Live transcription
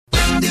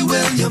Wendy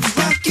Williams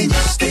rocking your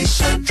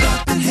station,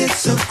 dropping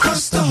hits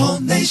across the whole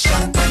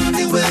nation.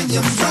 Wendy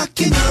Williams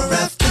rocking your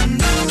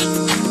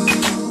afternoon.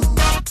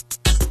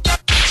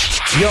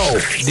 Yo,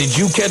 did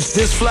you catch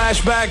this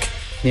flashback?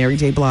 Mary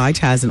J. Blige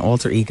has an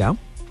alter ego.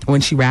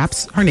 When she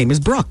raps, her name is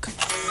Brooke.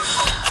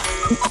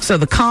 So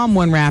the calm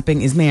one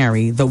rapping is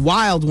Mary. The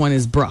wild one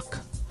is Brooke.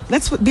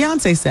 That's what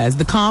Beyonce says.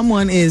 The calm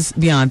one is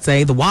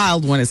Beyonce. The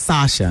wild one is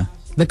Sasha.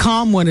 The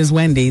calm one is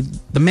Wendy.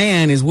 The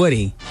man is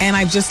Woody. And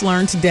I've just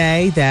learned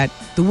today that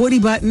the Woody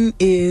button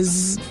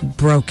is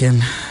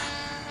broken.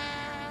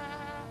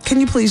 Can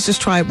you please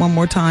just try it one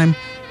more time?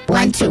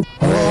 1, 2.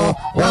 Whoa,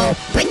 whoa.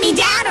 Bring me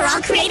down or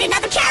I'll create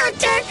another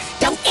character.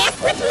 Don't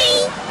F with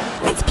me.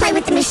 Let's play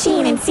with the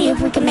machine and see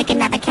if we can make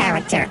another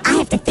character. I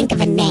have to think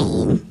of a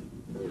name.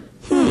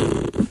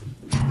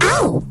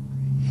 Oh,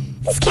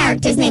 this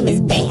character's name is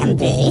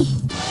Bambi.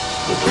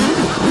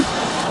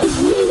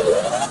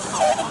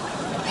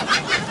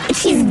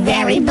 She's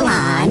very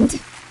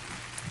blonde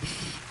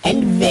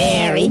and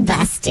very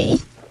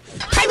busty.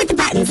 Play with the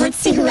buttons. Let's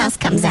see who else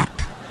comes up.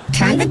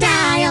 Turn the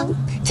dial.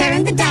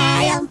 Turn the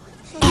dial.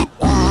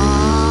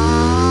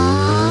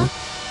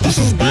 This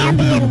is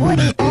Bambi and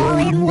Woody all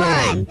in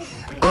one.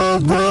 Oh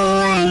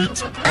boy.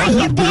 I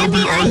hear Bambi,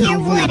 I hear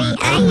Woody.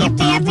 I hear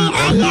Bambi,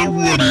 I hear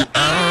Woody.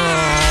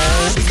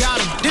 We got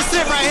him. This is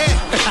it right here.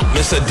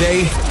 Miss a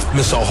day,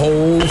 miss a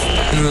whole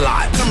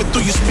lot. Coming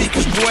through your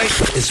speakers, boy.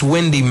 It's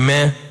Wendy,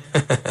 man.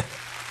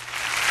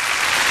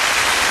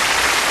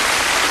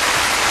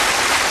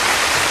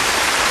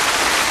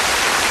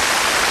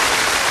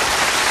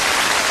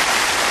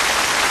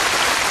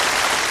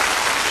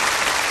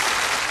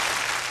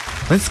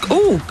 Let's go.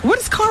 Oh, what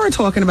is Cara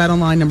talking about on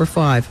line number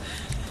 5?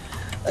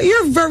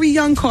 You're very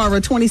young, Cara,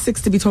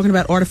 26, to be talking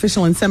about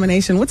artificial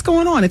insemination. What's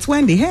going on? It's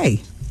Wendy.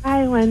 Hey.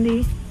 Hi,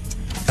 Wendy.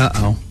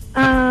 Uh-oh.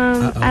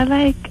 I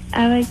like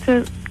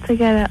to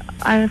get an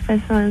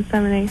artificial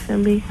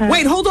insemination because...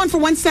 Wait, hold on for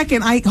 1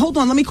 second. Hold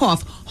on, let me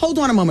cough. Hold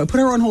on a moment. Put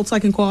her on hold so I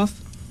can cough.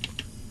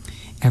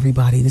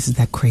 Everybody, this is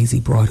that crazy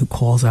broad who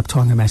calls up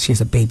talking about she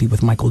has a baby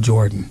with Michael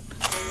Jordan.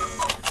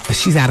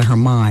 She's out of her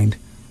mind.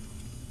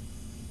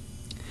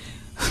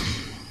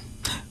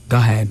 Go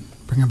ahead.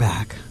 Bring her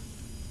back.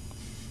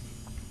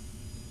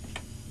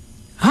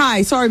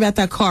 Hi, sorry about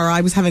that, Cara.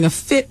 I was having a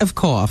fit of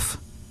cough.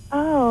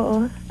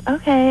 Oh,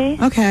 okay.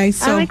 Okay,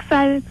 so... I'm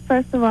excited.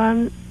 First of all,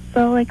 I'm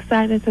so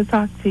excited to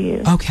talk to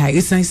you. Okay,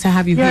 it's nice to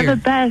have you You're here.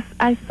 the best.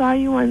 I saw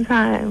you one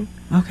time.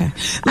 Okay.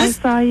 I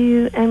saw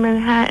you in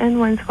Manhattan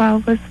when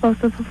 12 was supposed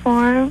to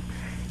perform.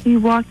 You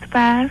walked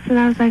past, and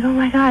I was like, oh,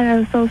 my God, I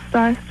was so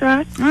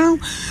starstruck. Oh,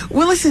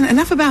 well, listen,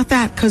 enough about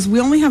that, because we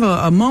only have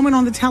a moment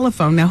on the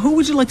telephone. Now, who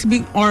would you like to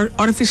be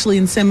artificially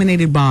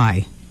inseminated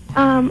by?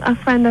 A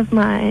friend of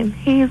mine.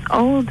 He's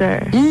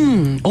older.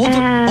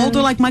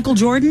 Older like Michael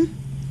Jordan?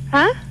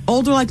 Huh?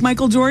 Older like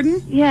Michael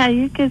Jordan? Yeah,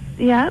 you could,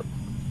 yep.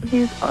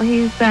 He's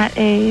that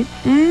age.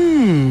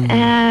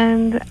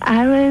 And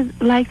I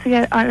would like to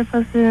get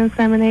artificial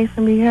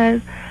insemination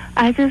because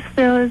I just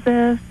feel as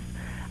if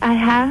I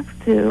have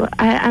to.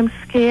 I'm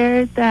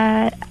scared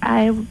that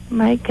I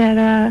might get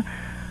a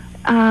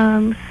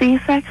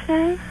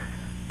C-section.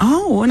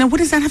 Oh, now what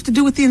does that have to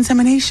do with the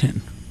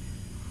insemination?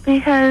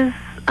 Because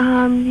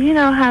you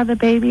know how the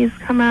babies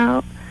come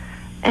out,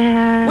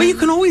 and well, you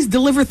can always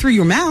deliver through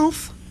your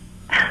mouth.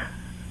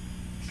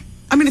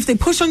 I mean, if they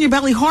push on your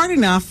belly hard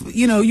enough,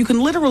 you know, you can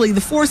literally, the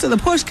force of the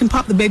push can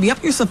pop the baby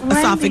up your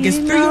esophagus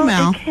through your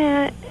mouth.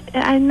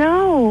 I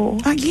know.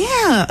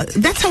 Yeah,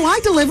 that's how I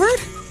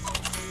delivered.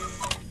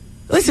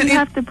 Listen, you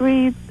have to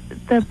breathe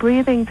the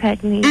breathing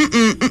technique.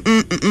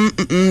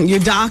 Your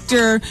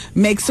doctor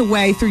makes a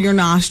way through your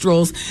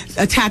nostrils,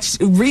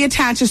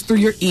 reattaches through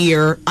your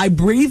ear. I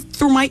breathed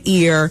through my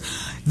ear.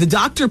 The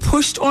doctor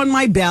pushed on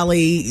my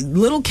belly.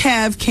 Little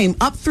Kev came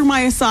up through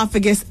my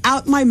esophagus,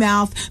 out my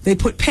mouth. They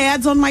put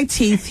pads on my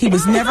teeth. He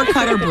was never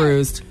cut or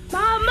bruised.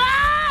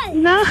 Mama!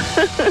 No.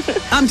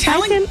 I'm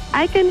telling you.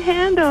 I can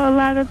handle a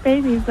lot of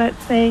babies, let's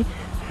say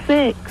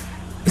 6.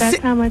 That's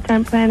how much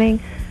I'm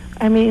planning.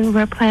 I mean,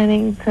 we're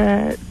planning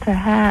to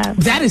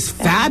have. That is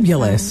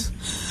fabulous.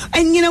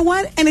 And you know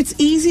what? And it's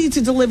easy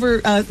to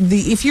deliver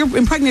if you're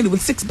impregnated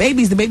with 6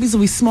 babies, the babies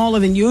will be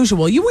smaller than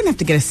usual. You wouldn't have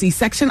to get a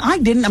C-section. I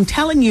didn't. I'm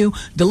telling you,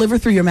 deliver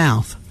through your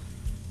mouth.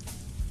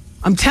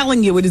 I'm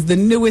telling you, it is the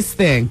newest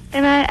thing.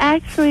 And I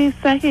actually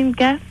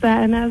second-guessed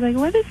that, and I was like,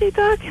 what is he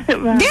talking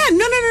about? Yeah,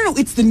 no.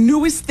 It's the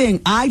newest thing.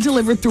 I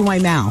delivered through my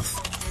mouth.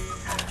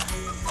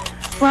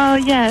 Well,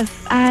 yes,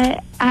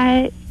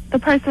 the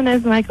person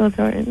is Michael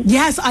Jordan.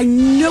 Yes, I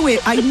knew it.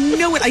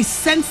 I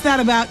sensed that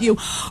about you.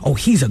 Oh,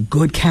 he's a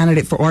good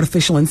candidate for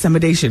artificial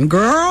insemination.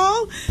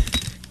 Girl,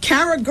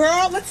 Cara,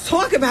 girl, let's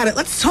talk about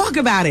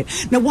it.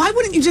 Now, why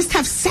wouldn't you just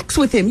have sex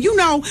with him? You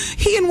know,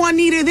 he and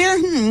Juanita,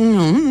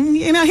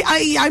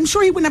 I'm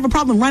sure he wouldn't have a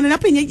problem running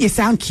up in you. You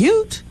sound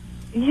cute.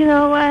 You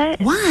know what?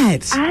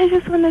 What? I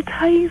just want to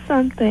tell you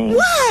something.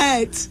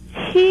 What?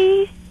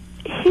 He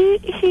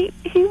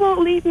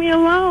won't leave me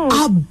alone.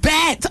 I'll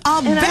bet.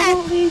 I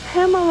won't leave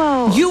him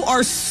alone. You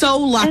are so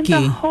lucky.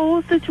 And the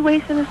whole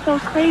situation is so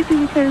crazy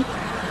because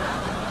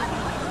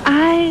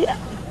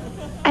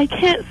I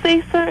can't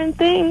say certain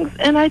things,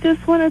 and I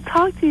just want to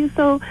talk to you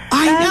so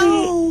I badly,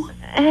 know.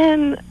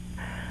 And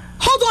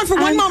hold on for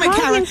one I'm moment,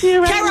 Kara. talking to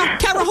you right now.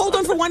 Kara, hold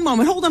on for one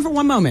moment. Hold on for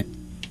one moment.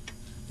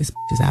 This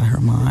is out of her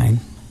mind.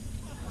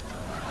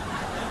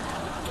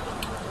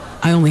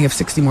 I only have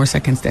 60 more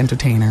seconds to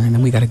entertain her, and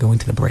then we got to go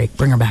into the break.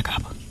 Bring her back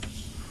up.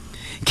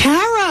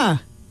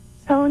 Kara!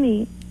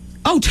 Toni.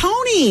 Oh,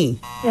 Toni!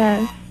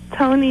 Yes,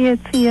 Toni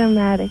at Tia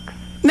Maddox.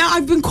 Now,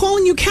 I've been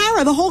calling you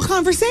Kara the whole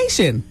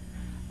conversation.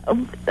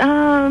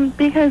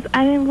 Because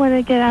I didn't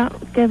want to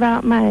give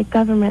out my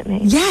government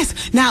name.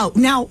 Yes.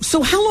 Now,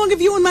 so how long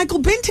have you and Michael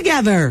been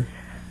together?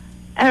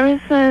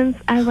 Ever since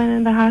I went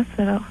in the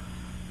hospital.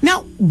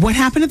 Now, what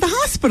happened at the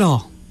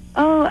hospital?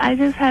 Oh, I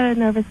just had a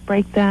nervous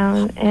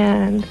breakdown,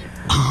 and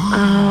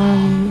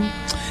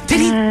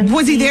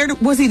was he there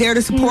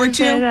to support he was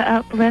there you? to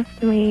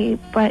uplift me,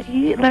 but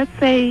let's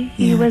say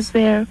he was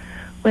there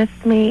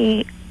with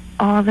me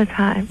all the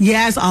time.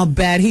 Yes, I'll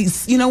bet.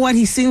 You know what?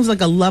 He seems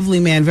like a lovely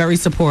man, very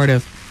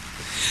supportive.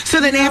 So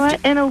then You know what?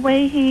 In a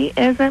way, he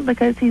isn't,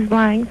 because he's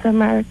lying to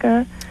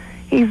America.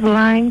 He's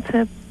lying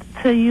to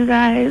you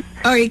guys.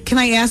 All right, can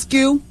I ask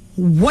you,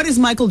 what is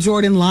Michael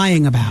Jordan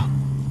lying about?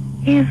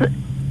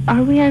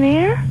 Are we on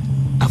air?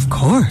 Of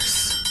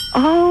course.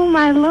 Oh,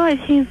 my Lord.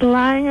 He's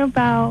lying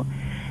about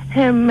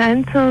him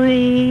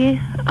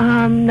mentally,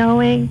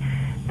 knowing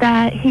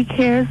that he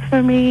cares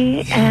for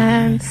me,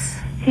 and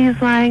he's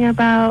lying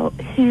about,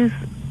 he's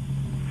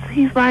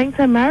lying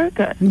to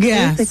America,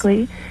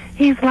 basically.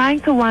 He's lying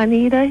to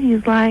Juanita.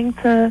 He's lying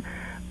to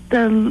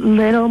the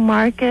little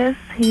Marcus.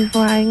 He's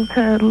lying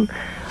to,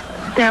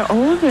 they're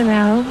older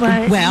now,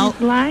 but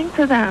he's lying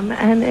to them,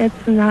 and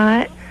it's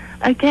not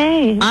a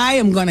game. I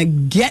am going to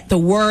get the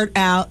word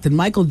out that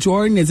Michael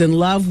Jordan is in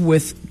love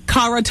with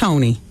Cara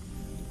Toni.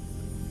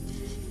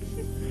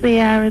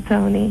 Sierra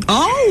Toni.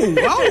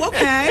 Oh,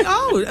 okay.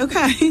 Oh,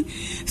 okay.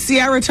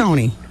 Sierra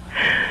Toni.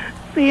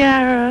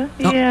 Sierra,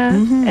 yeah.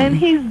 And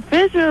he's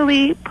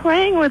visually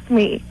playing with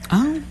me.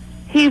 Oh.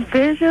 He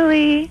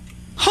visually...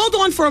 Hold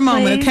on for a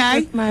moment,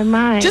 okay? With my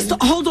mind. Just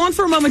hold on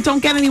for a moment.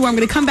 Don't get anywhere. I'm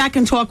going to come back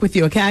and talk with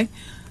you, okay?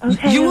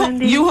 Okay,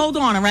 Wendy. You hold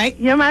on, all right?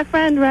 You're my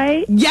friend,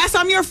 right? Yes,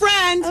 I'm your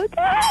friend. Okay.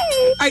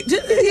 All right,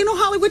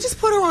 Hollywood, just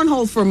put her on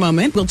hold for a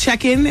moment. We'll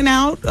check in and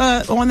out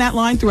on that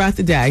line throughout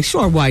the day.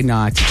 Sure, why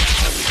not?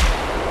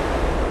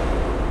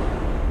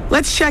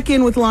 Let's check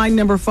in with line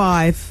number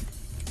 5.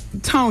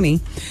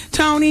 Toni.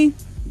 Toni.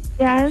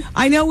 Yes?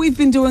 I know we've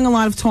been doing a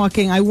lot of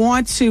talking. I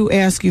want to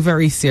ask you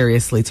very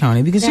seriously,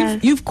 Toni, because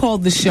you've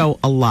called the show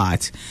a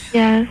lot.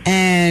 Yes.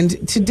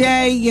 And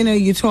today,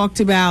 you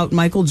talked about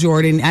Michael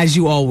Jordan, as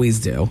you always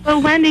do.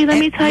 Well, Wendy, let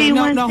me tell you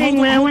one thing.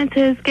 When I went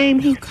to his game,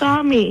 he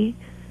saw me.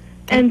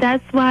 And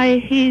that's why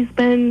he's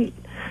been...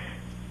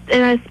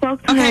 And I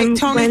spoke to him.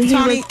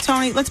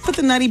 Toni, let's put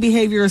the nutty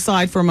behavior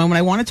aside for a moment.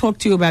 I want to talk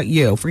to you about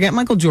you. Forget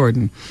Michael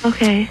Jordan.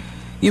 Okay.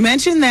 You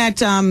mentioned that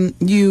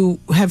you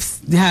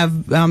have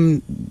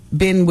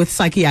been with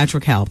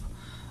psychiatric help.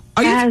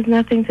 That has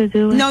nothing to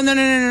do with...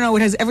 No.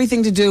 It has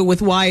everything to do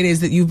with why it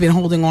is that you've been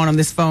holding on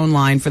this phone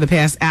line for the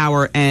past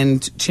hour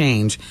and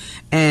change.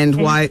 And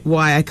why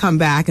I come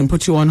back and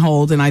put you on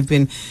hold, and I've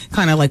been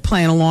kind of like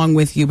playing along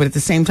with you, but at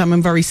the same time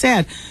I'm very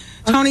sad.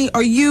 Toni,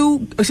 are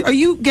you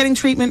getting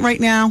treatment right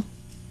now?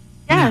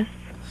 Yes.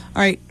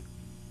 All right.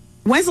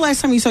 When's the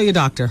last time you saw your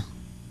doctor?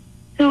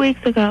 2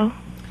 weeks ago.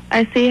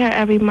 I see her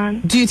every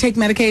month. Do you take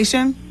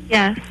medication?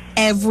 Yes.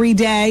 Every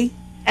day?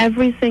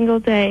 Every single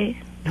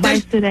day.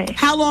 Twice a day.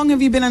 How long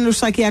have you been under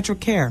psychiatric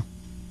care?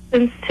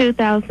 Since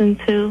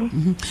 2002.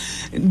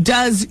 Mm-hmm.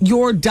 Does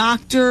your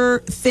doctor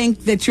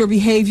think that your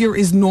behavior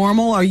is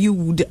normal?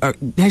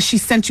 Has she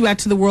sent you out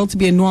to the world to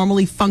be a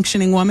normally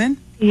functioning woman?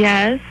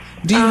 Yes.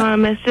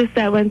 It's just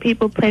that when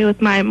people play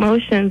with my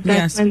emotions,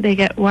 that's when they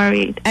get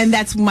worried. And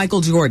that's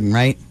Michael Jordan,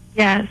 right?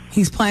 Yes.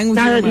 He's playing with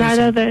your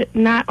emotions.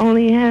 Not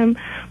only him.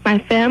 My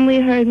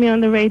family heard me on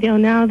the radio.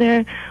 Now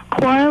they're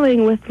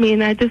quarreling with me,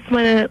 and I just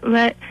want to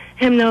let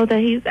him know that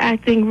he's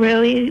acting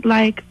really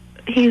like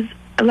he's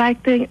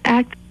lacking.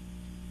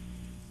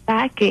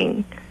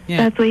 Yeah.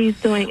 That's what he's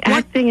doing,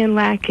 acting and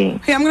lacking.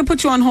 Hey, I'm going to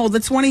put you on hold.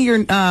 That's one of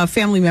your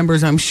family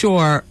members, I'm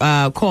sure,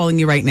 calling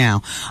you right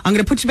now. I'm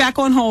going to put you back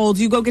on hold.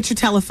 You go get your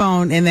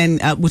telephone, and then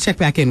we'll check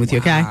back in with you,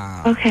 okay?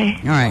 Okay.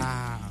 All right.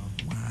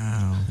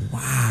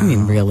 Wow. I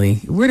mean, really,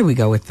 where do we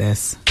go with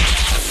this?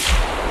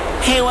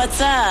 Hey,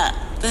 what's up?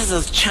 This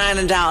is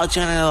China Doll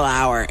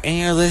Hour, and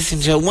you're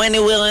listening to Wendy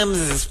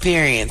Williams'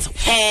 Experience.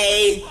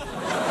 Hey!